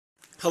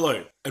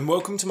Hello, and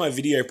welcome to my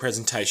video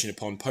presentation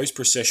upon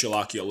post-processual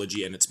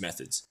archaeology and its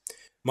methods.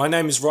 My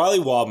name is Riley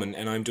Wildman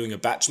and I'm doing a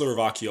Bachelor of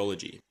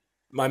Archaeology.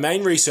 My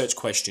main research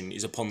question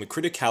is upon the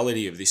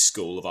criticality of this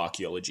school of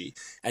archaeology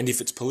and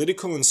if its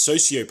political and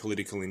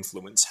socio-political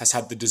influence has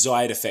had the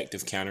desired effect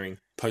of countering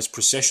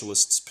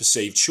post-processualists'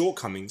 perceived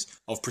shortcomings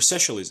of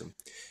processualism,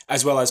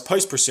 as well as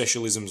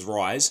post-processualism's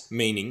rise,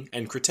 meaning,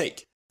 and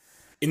critique.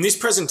 In this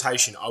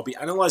presentation, I'll be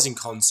analysing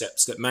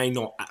concepts that may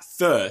not, at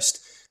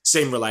first,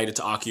 seem related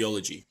to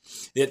archaeology,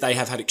 yet they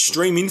have had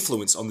extreme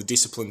influence on the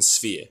discipline's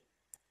sphere.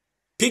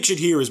 Pictured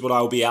here is what I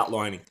will be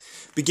outlining,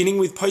 beginning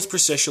with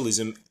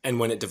post-processualism and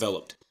when it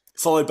developed,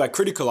 followed by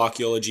critical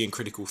archaeology and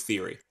critical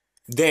theory.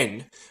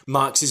 Then,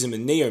 Marxism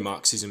and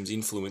neo-Marxism's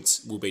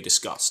influence will be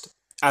discussed,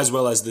 as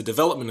well as the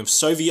development of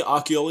Soviet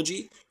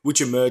archaeology, which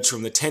emerged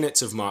from the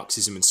tenets of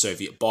Marxism and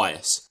Soviet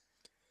bias.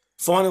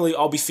 Finally,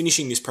 I'll be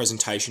finishing this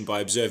presentation by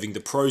observing the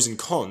pros and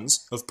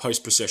cons of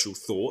post-processual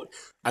thought,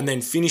 and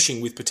then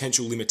finishing with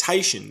potential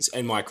limitations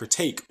and my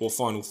critique or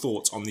final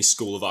thoughts on this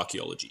school of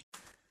archaeology.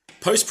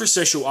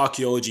 Post-processual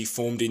archaeology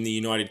formed in the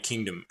United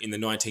Kingdom in the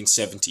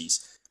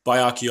 1970s by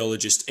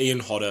archaeologists Ian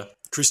Hodder,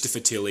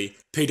 Christopher Tilley,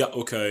 Peter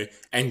Ucko,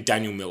 and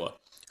Daniel Miller,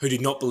 who did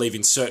not believe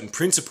in certain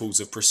principles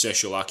of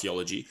processual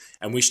archaeology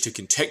and wished to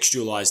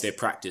contextualise their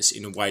practice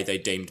in a way they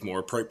deemed more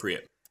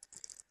appropriate.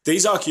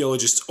 These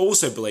archaeologists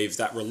also believed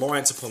that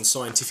reliance upon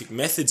scientific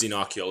methods in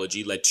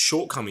archaeology led to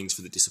shortcomings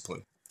for the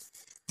discipline.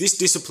 This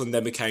discipline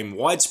then became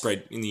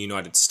widespread in the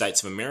United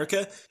States of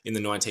America in the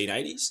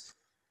 1980s.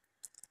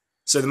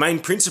 So the main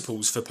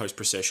principles for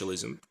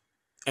post-processualism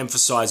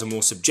emphasise a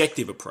more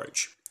subjective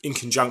approach, in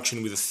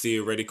conjunction with a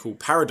theoretical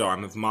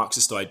paradigm of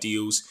Marxist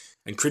ideals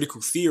and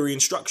critical theory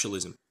and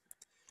structuralism.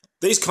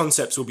 These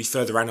concepts will be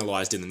further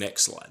analysed in the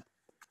next slide.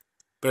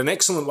 But an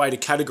excellent way to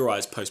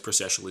categorise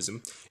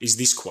post-processualism is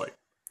this quote: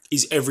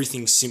 "Is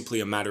everything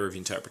simply a matter of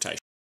interpretation?"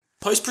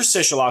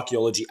 Post-processual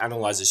archaeology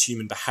analyses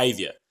human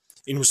behaviour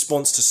in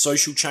response to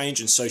social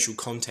change and social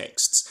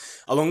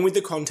contexts, along with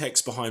the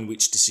context behind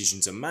which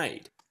decisions are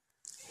made.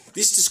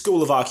 This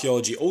school of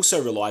archaeology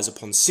also relies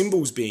upon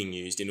symbols being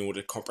used in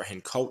order to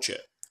comprehend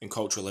culture and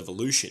cultural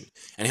evolution,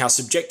 and how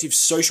subjective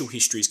social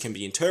histories can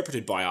be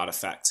interpreted by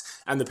artefacts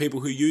and the people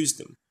who use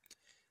them.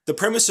 The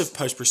premise of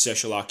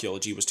post-processual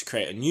archaeology was to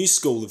create a new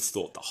school of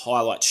thought that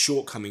highlights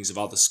shortcomings of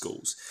other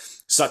schools,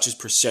 such as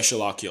processual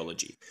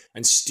archaeology,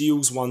 and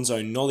steels one's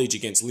own knowledge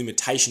against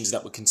limitations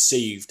that were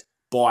conceived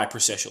by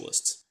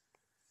processualists.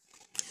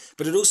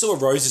 But it also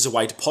arose as a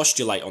way to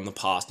postulate on the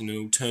past in an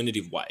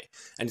alternative way,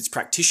 and its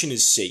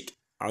practitioners seek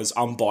as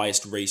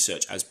unbiased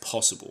research as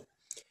possible,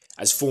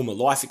 as former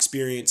life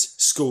experience,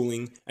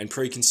 schooling, and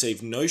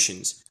preconceived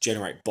notions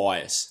generate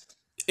bias,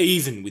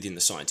 even within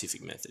the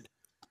scientific method.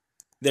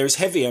 There is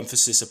heavy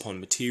emphasis upon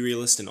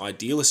materialist and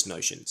idealist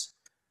notions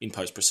in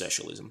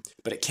post-processualism,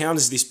 but it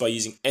counters this by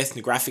using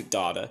ethnographic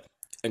data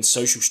and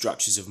social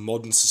structures of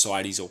modern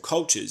societies or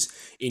cultures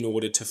in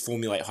order to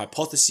formulate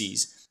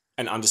hypotheses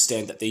and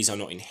understand that these are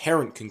not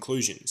inherent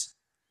conclusions.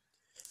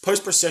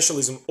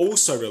 Post-processualism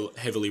also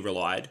heavily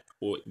relied,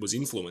 or was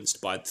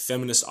influenced by, the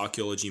feminist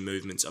archaeology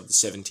movements of the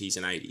 70s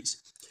and 80s,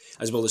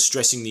 as well as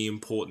stressing the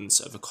importance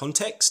of a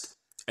context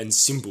and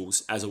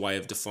symbols as a way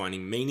of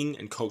defining meaning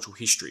and cultural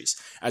histories,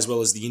 as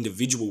well as the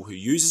individual who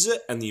uses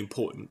it and the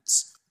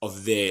importance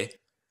of their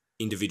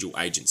individual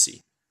agency.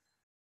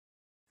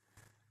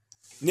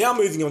 Now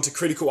moving on to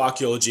critical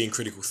archaeology and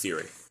critical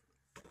theory.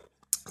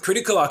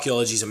 Critical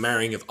archaeology is a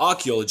marrying of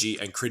archaeology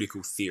and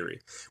critical theory,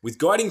 with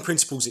guiding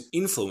principles and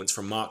influence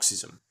from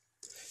Marxism.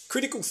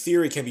 Critical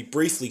theory can be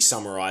briefly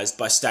summarised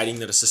by stating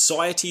that a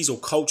society's or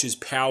culture's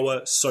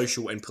power,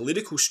 social and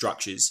political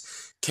structures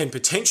can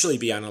potentially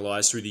be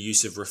analysed through the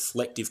use of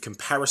reflective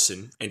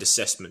comparison and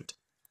assessment.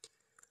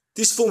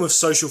 This form of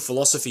social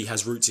philosophy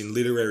has roots in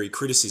literary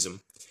criticism.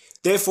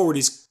 Therefore, it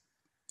is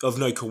of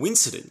no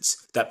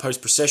coincidence that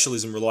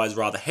post-processualism relies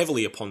rather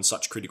heavily upon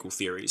such critical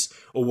theories,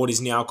 or what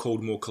is now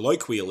called more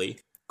colloquially,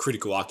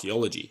 critical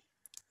archaeology.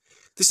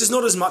 This is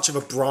not as much of a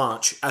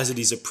branch as it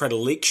is a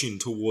predilection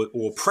toward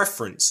or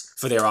preference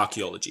for their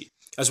archaeology,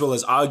 as well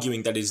as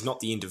arguing that it is not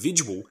the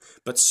individual,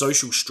 but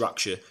social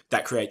structure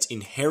that creates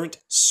inherent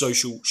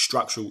social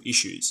structural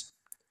issues.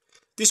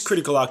 This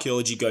critical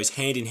archaeology goes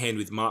hand in hand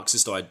with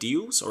Marxist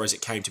ideals, or as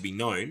it came to be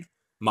known,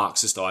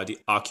 Marxist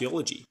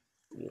archaeology,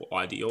 or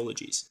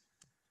ideologies.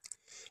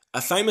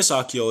 A famous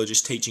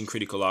archaeologist teaching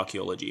critical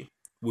archaeology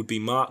would be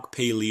Mark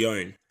P.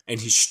 Leone and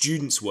his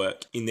students'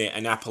 work in their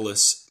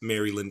Annapolis,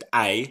 Maryland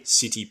A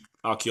City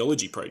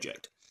Archaeology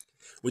Project,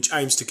 which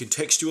aims to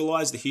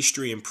contextualise the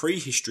history and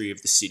prehistory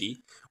of the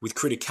city with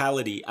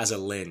criticality as a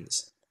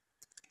lens.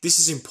 This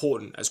is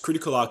important as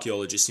critical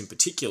archaeologists in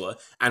particular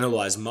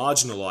analyse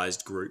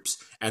marginalised groups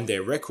and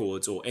their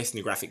records or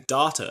ethnographic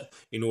data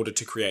in order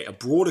to create a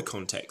broader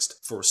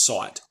context for a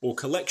site or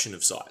collection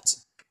of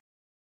sites.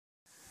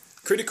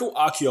 Critical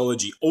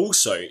archaeology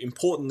also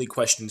importantly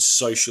questions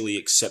socially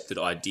accepted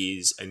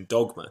ideas and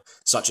dogma,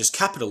 such as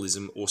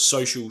capitalism or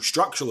social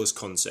structuralist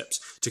concepts,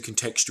 to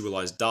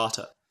contextualise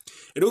data,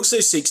 It also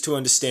seeks to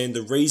understand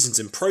the reasons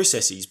and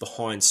processes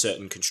behind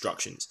certain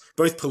constructions,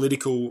 both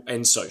political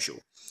and social,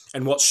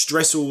 and what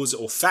stressors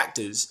or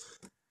factors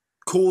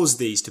cause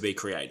these to be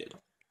created.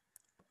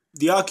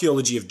 The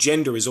archaeology of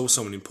gender is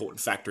also an important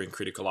factor in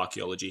critical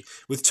archaeology,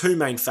 with two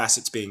main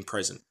facets being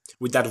present,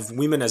 with that of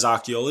women as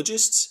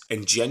archaeologists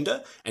and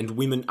gender, and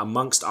women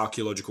amongst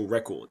archaeological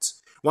records,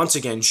 once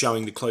again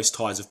showing the close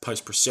ties of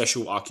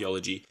post-processual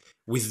archaeology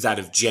with that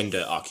of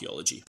gender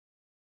archaeology.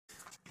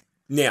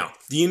 Now,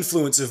 the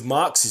influence of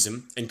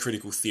Marxism and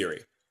critical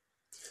theory.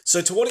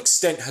 So to what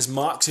extent has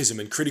Marxism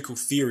and critical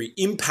theory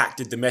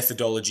impacted the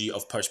methodology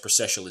of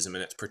post-processualism and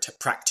its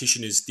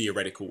practitioners'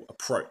 theoretical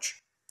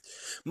approach?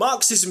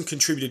 Marxism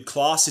contributed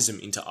classism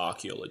into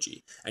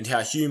archaeology and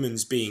how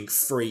humans, being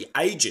free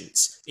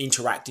agents,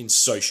 interact in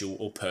social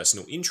or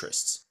personal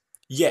interests.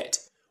 Yet,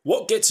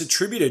 what gets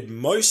attributed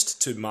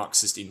most to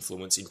Marxist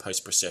influence in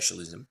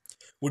post-processualism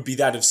would be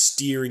that of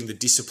steering the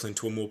discipline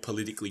to a more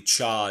politically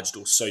charged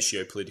or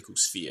socio-political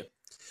sphere,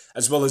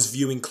 as well as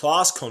viewing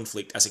class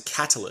conflict as a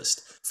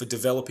catalyst for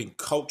developing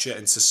culture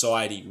and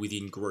society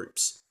within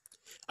groups.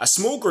 A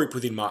small group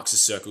within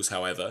Marxist circles,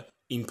 however,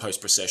 in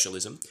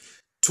post-processualism,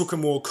 took a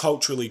more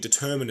culturally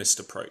determinist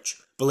approach,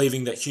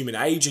 believing that human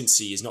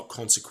agency is not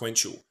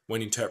consequential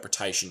when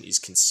interpretation is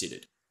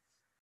considered.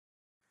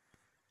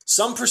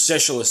 Some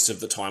processualists of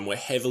the time were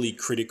heavily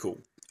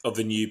critical of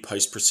the new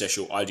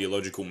post-processual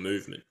ideological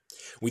movement.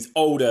 With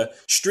older,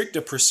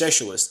 stricter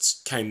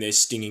processualists came their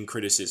stinging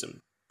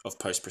criticism of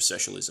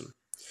post-processualism.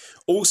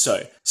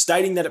 Also,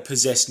 stating that it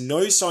possessed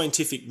no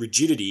scientific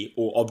rigidity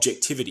or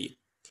objectivity.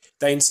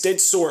 They instead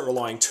saw it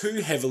relying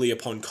too heavily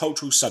upon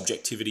cultural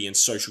subjectivity and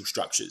social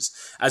structures,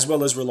 as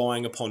well as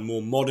relying upon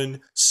more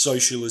modern,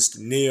 socialist,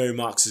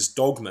 neo-Marxist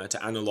dogma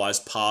to analyse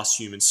past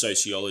human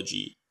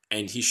sociology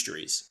and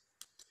histories.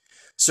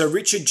 Sir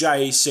Richard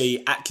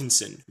J.C.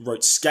 Atkinson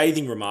wrote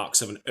scathing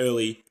remarks of an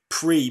early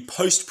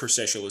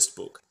pre-post-processualist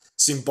book,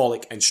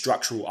 Symbolic and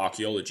Structural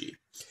Archaeology,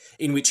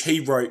 in which he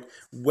wrote,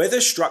 "Whether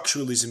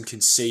structuralism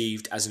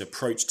conceived as an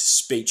approach to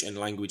speech and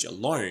language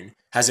alone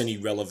has any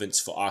relevance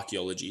for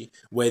archaeology,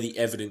 where the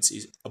evidence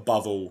is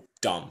above all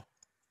dumb,"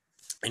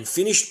 and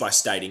finished by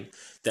stating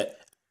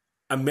that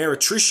a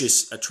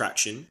meretricious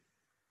attraction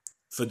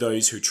for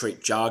those who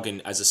treat jargon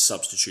as a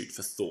substitute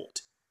for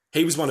thought.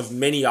 He was one of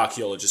many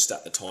archaeologists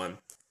at the time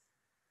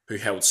who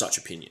held such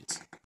opinions.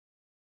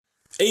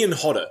 Ian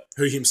Hodder,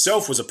 who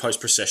himself was a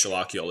post-processual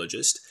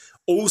archaeologist,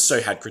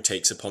 also had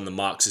critiques upon the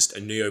Marxist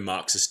and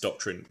neo-Marxist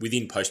doctrine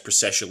within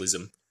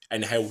post-processualism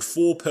and held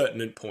 4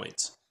 pertinent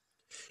points.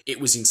 It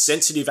was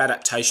insensitive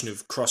adaptation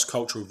of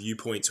cross-cultural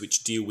viewpoints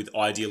which deal with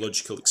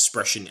ideological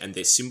expression and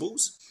their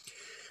symbols,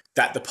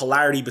 that the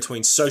polarity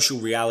between social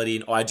reality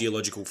and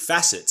ideological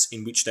facets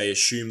in which they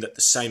assume that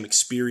the same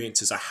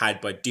experiences are had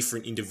by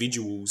different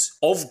individuals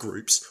of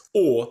groups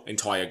or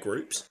entire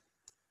groups,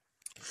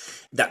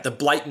 that the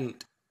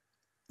blatant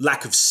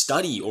lack of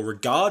study or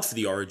regard for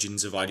the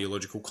origins of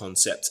ideological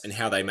concepts and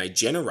how they may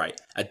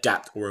generate,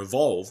 adapt or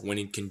evolve when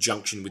in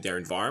conjunction with their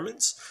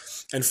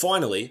environments. And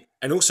finally,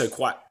 and also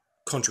quite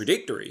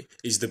contradictory,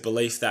 is the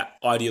belief that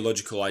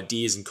ideological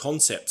ideas and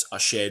concepts are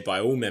shared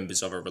by all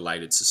members of a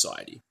related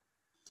society.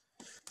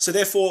 So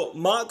therefore,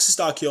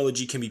 Marxist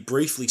archaeology can be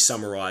briefly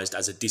summarised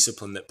as a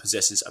discipline that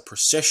possesses a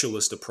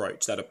processualist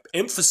approach that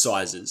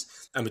emphasises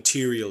a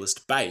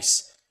materialist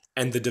base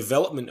and the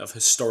development of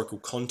historical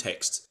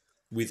contexts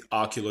with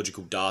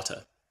archaeological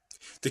data.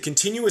 The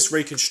continuous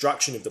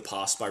reconstruction of the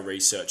past by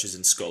researchers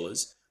and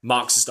scholars,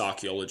 Marxist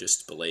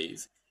archaeologists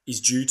believe,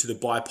 is due to the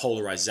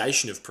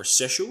bipolarization of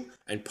processual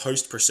and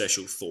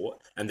post-processual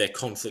thought and their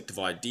conflict of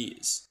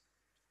ideas.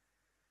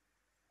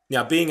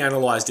 Now, being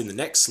analysed in the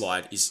next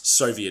slide is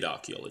Soviet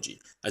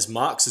archaeology, as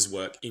Marx's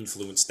work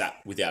influenced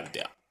that without a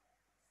doubt.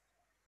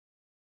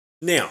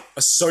 Now,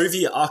 a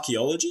Soviet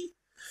archaeology?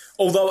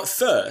 Although at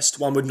first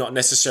one would not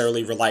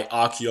necessarily relate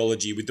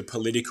archaeology with the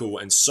political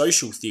and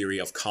social theory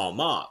of Karl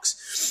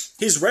Marx,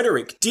 his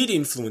rhetoric did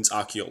influence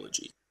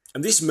archaeology,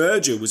 and this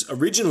merger was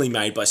originally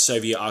made by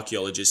Soviet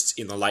archaeologists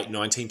in the late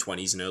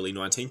 1920s and early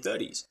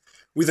 1930s,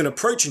 with an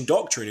approach and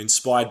doctrine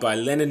inspired by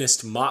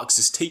Leninist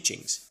Marxist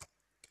teachings.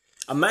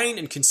 A main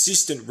and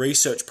consistent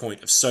research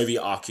point of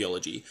Soviet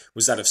archaeology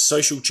was that of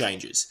social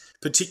changes,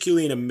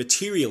 particularly in a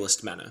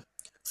materialist manner.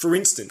 For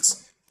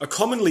instance, a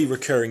commonly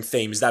recurring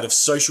theme is that of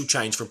social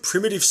change from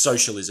primitive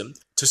socialism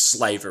to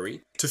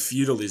slavery to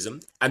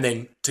feudalism and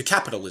then to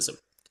capitalism.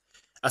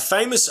 A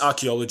famous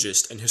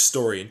archaeologist and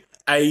historian,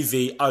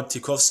 A.V.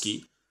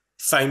 Artikovsky,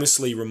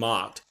 famously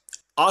remarked,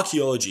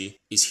 "Archaeology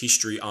is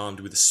history armed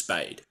with a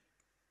spade."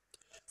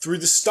 Through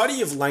the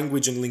study of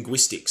language and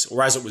linguistics,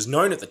 or as it was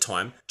known at the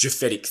time,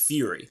 Japhetic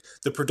theory,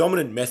 the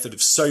predominant method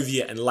of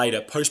Soviet and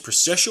later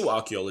post-processual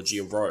archaeology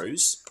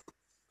arose.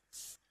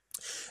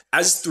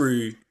 As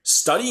through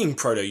studying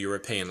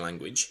Proto-European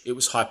language, it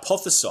was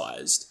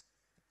hypothesized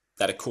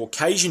that a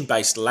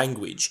Caucasian-based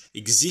language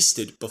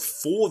existed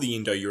before the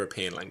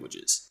Indo-European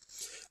languages.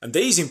 And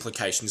these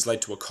implications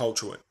led to a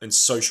cultural and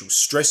social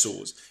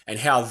stressors and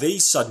how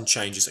these sudden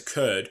changes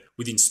occurred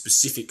within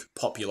specific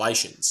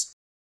populations.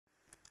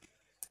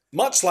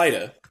 Much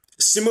later,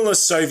 similar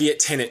Soviet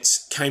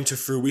tenets came to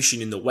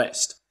fruition in the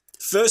West,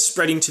 first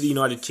spreading to the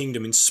United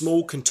Kingdom in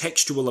small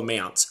contextual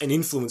amounts and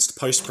influenced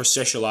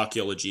post-processual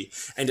archaeology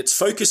and its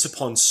focus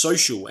upon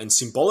social and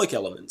symbolic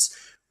elements,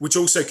 which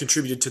also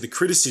contributed to the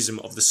criticism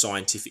of the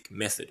scientific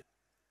method.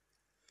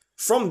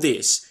 From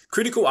this,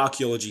 critical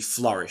archaeology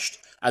flourished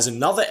as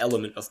another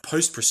element of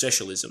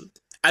post-processualism,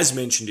 as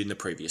mentioned in the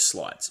previous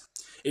slides.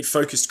 It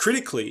focused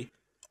critically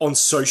on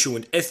social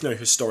and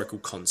ethno-historical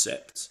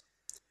concepts.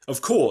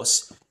 Of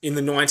course, in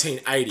the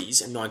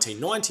 1980s and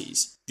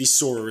 1990s, this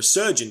saw a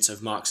resurgence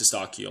of Marxist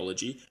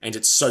archaeology and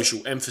its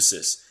social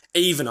emphasis,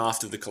 even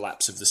after the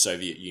collapse of the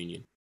Soviet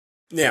Union.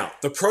 Now,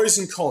 the pros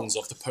and cons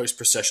of the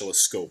post-processualist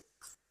school.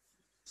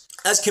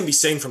 As can be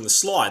seen from the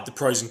slide, the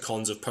pros and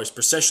cons of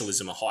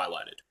post-processualism are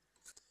highlighted.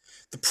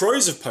 The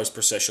pros of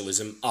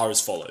post-processualism are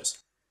as follows.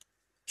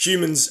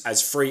 Humans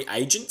as free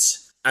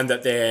agents, and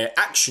that their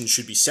actions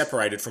should be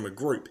separated from a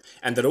group,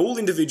 and that all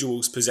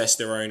individuals possess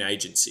their own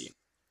agency.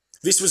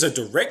 This was a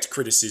direct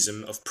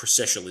criticism of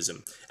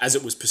processualism, as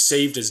it was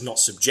perceived as not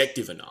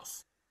subjective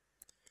enough.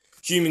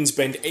 Humans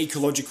bend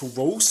ecological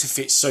rules to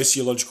fit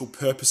sociological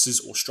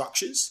purposes or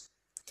structures.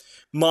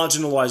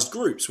 Marginalised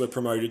groups were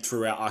promoted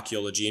throughout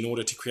archaeology in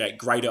order to create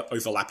greater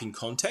overlapping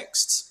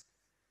contexts.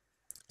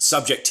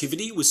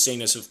 Subjectivity was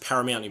seen as of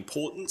paramount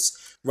importance,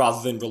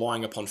 rather than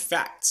relying upon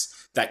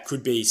facts that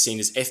could be seen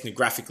as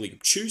ethnographically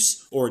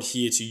obtuse or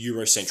adhere to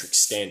Eurocentric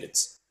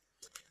standards.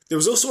 There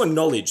was also a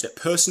knowledge that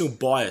personal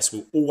bias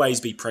will always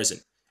be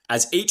present,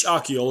 as each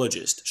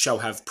archaeologist shall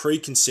have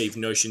preconceived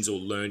notions or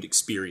learned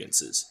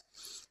experiences.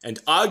 And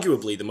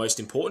arguably the most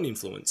important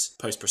influence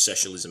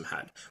post-processualism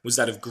had was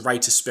that of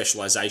greater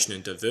specialisation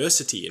and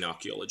diversity in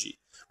archaeology,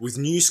 with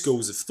new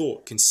schools of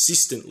thought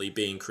consistently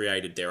being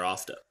created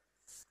thereafter.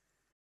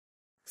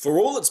 For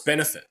all its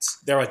benefits,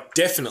 there are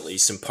definitely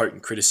some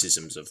potent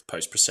criticisms of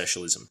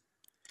post-processualism.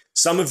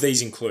 Some of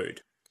these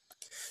include,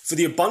 for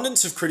the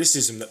abundance of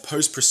criticism that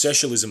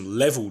post-processualism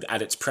levelled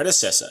at its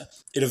predecessor,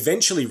 it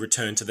eventually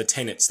returned to the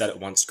tenets that it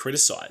once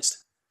criticised.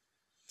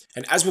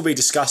 And as will be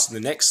discussed in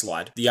the next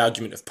slide, the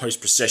argument of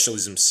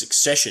post-processualism's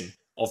succession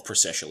of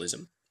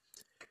processualism.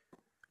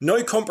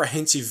 No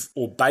comprehensive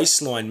or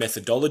baseline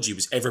methodology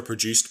was ever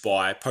produced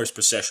by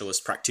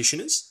post-processualist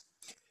practitioners.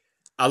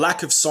 A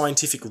lack of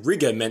scientific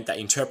rigour meant that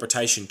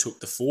interpretation took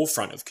the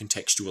forefront of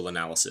contextual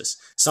analysis,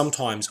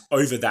 sometimes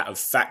over that of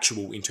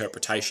factual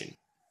interpretation.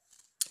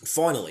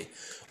 Finally,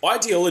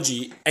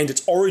 ideology and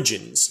its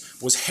origins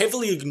was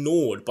heavily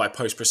ignored by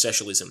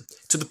post-processualism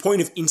to the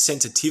point of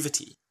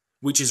insensitivity,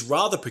 which is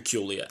rather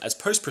peculiar as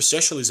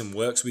post-processualism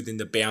works within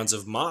the bounds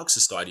of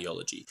Marxist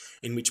ideology,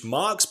 in which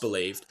Marx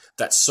believed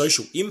that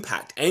social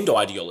impact and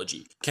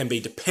ideology can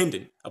be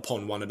dependent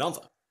upon one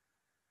another.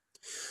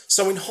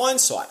 So in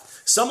hindsight,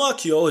 some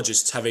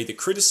archaeologists have either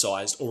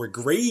criticised or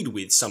agreed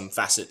with some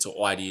facets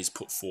or ideas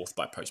put forth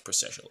by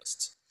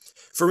post-processualists.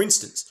 For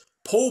instance,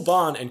 Paul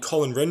Barn and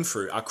Colin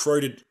Renfrew are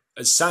quoted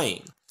as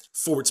saying,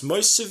 for its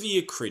most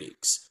severe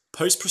critics,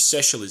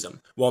 post-processualism,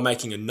 while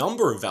making a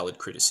number of valid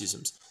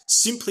criticisms,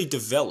 simply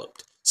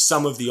developed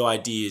some of the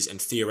ideas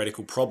and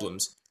theoretical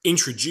problems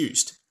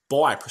introduced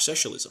by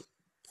processualism.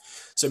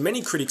 So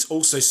many critics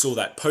also saw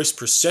that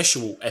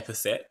post-processual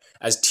epithet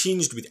as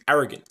tinged with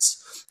arrogance.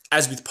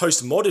 As with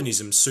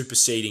postmodernism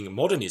superseding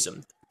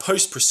modernism,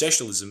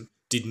 post-processualism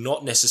did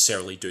not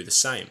necessarily do the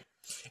same.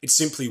 It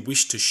simply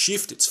wished to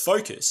shift its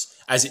focus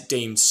as it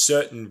deemed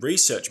certain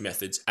research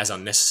methods as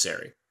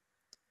unnecessary.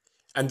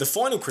 And the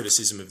final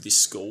criticism of this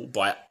school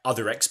by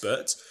other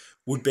experts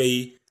would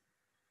be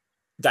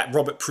that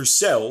Robert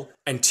Proussel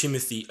and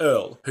Timothy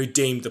Earle, who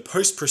deemed the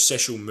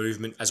post-processual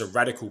movement as a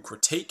radical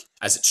critique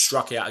as it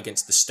struck out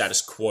against the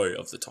status quo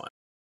of the time.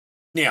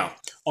 Now,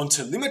 on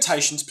to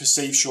limitations,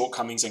 perceived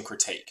shortcomings and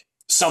critique.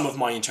 Some of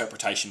my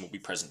interpretation will be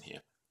present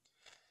here.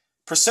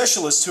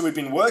 Processualists who had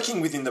been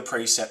working within the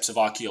precepts of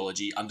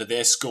archaeology under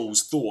their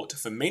school's thought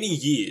for many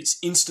years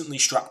instantly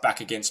struck back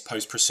against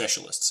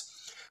post-processualists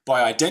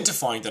by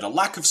identifying that a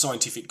lack of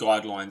scientific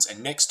guidelines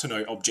and next to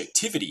no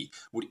objectivity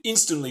would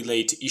instantly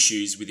lead to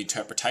issues with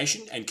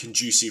interpretation and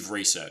conducive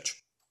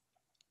research.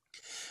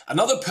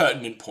 Another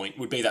pertinent point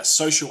would be that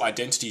social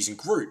identities and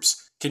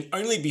groups can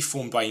only be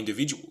formed by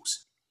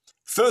individuals.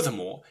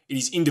 Furthermore, it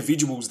is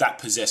individuals that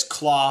possess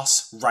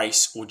class,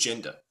 race, or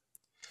gender.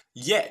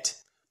 Yet,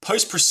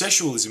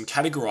 post-processualism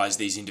categorised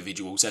these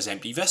individuals as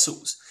empty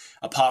vessels,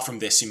 apart from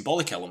their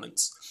symbolic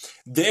elements.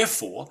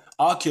 Therefore,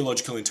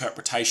 archaeological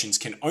interpretations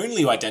can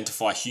only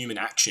identify human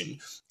action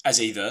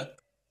as either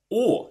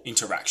or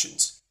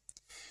interactions.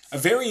 A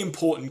very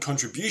important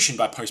contribution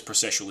by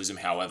post-processualism,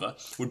 however,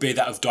 would be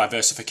that of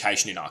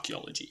diversification in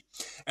archaeology,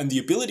 and the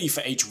ability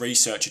for each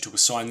researcher to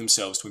assign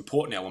themselves to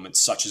important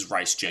elements such as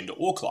race, gender,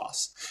 or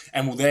class,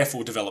 and will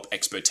therefore develop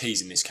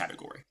expertise in this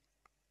category.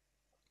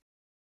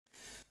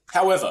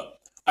 However,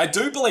 I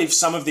do believe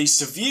some of these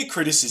severe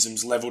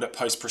criticisms levelled at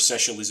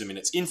post-processualism in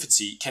its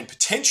infancy can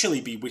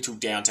potentially be whittled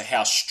down to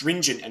how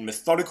stringent and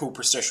methodical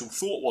processual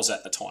thought was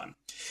at the time,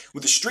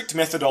 with a strict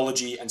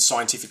methodology and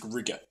scientific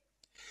rigour.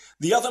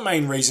 The other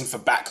main reason for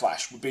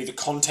backlash would be the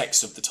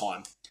context of the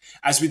time,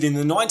 as within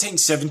the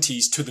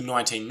 1970s to the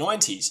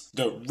 1990s,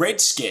 the Red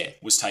Scare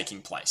was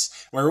taking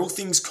place, where all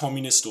things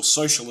communist or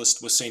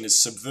socialist were seen as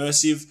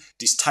subversive,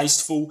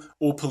 distasteful,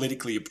 or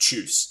politically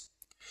obtuse.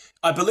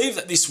 I believe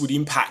that this would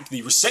impact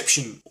the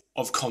reception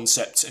of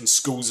concepts and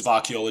schools of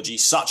archaeology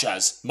such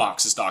as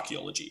Marxist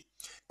archaeology,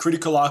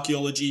 critical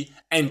archaeology,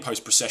 and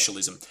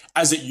post-processualism,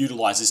 as it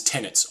utilises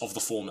tenets of the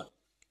former.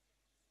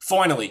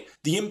 Finally,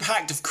 the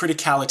impact of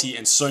criticality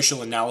and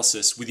social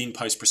analysis within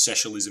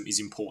post-processualism is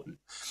important.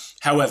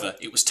 However,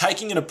 it was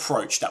taking an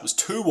approach that was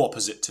too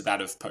opposite to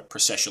that of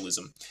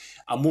processualism.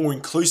 A more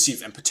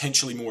inclusive and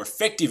potentially more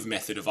effective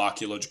method of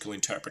archaeological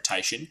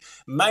interpretation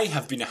may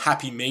have been a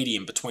happy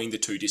medium between the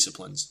two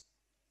disciplines.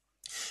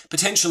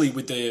 Potentially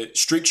with the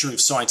stricture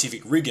of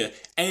scientific rigour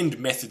and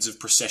methods of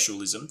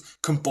processualism,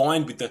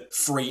 combined with the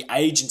free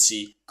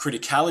agency,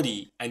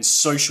 criticality, and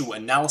social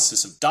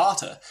analysis of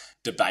data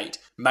debate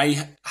may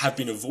have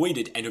been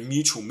avoided, and a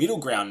mutual middle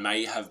ground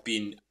may have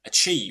been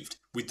achieved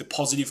with the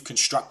positive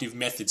constructive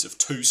methods of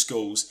two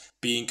schools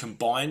being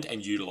combined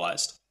and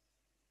utilised.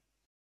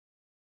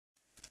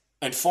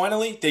 And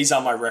finally, these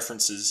are my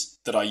references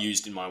that I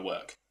used in my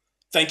work.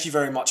 Thank you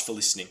very much for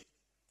listening.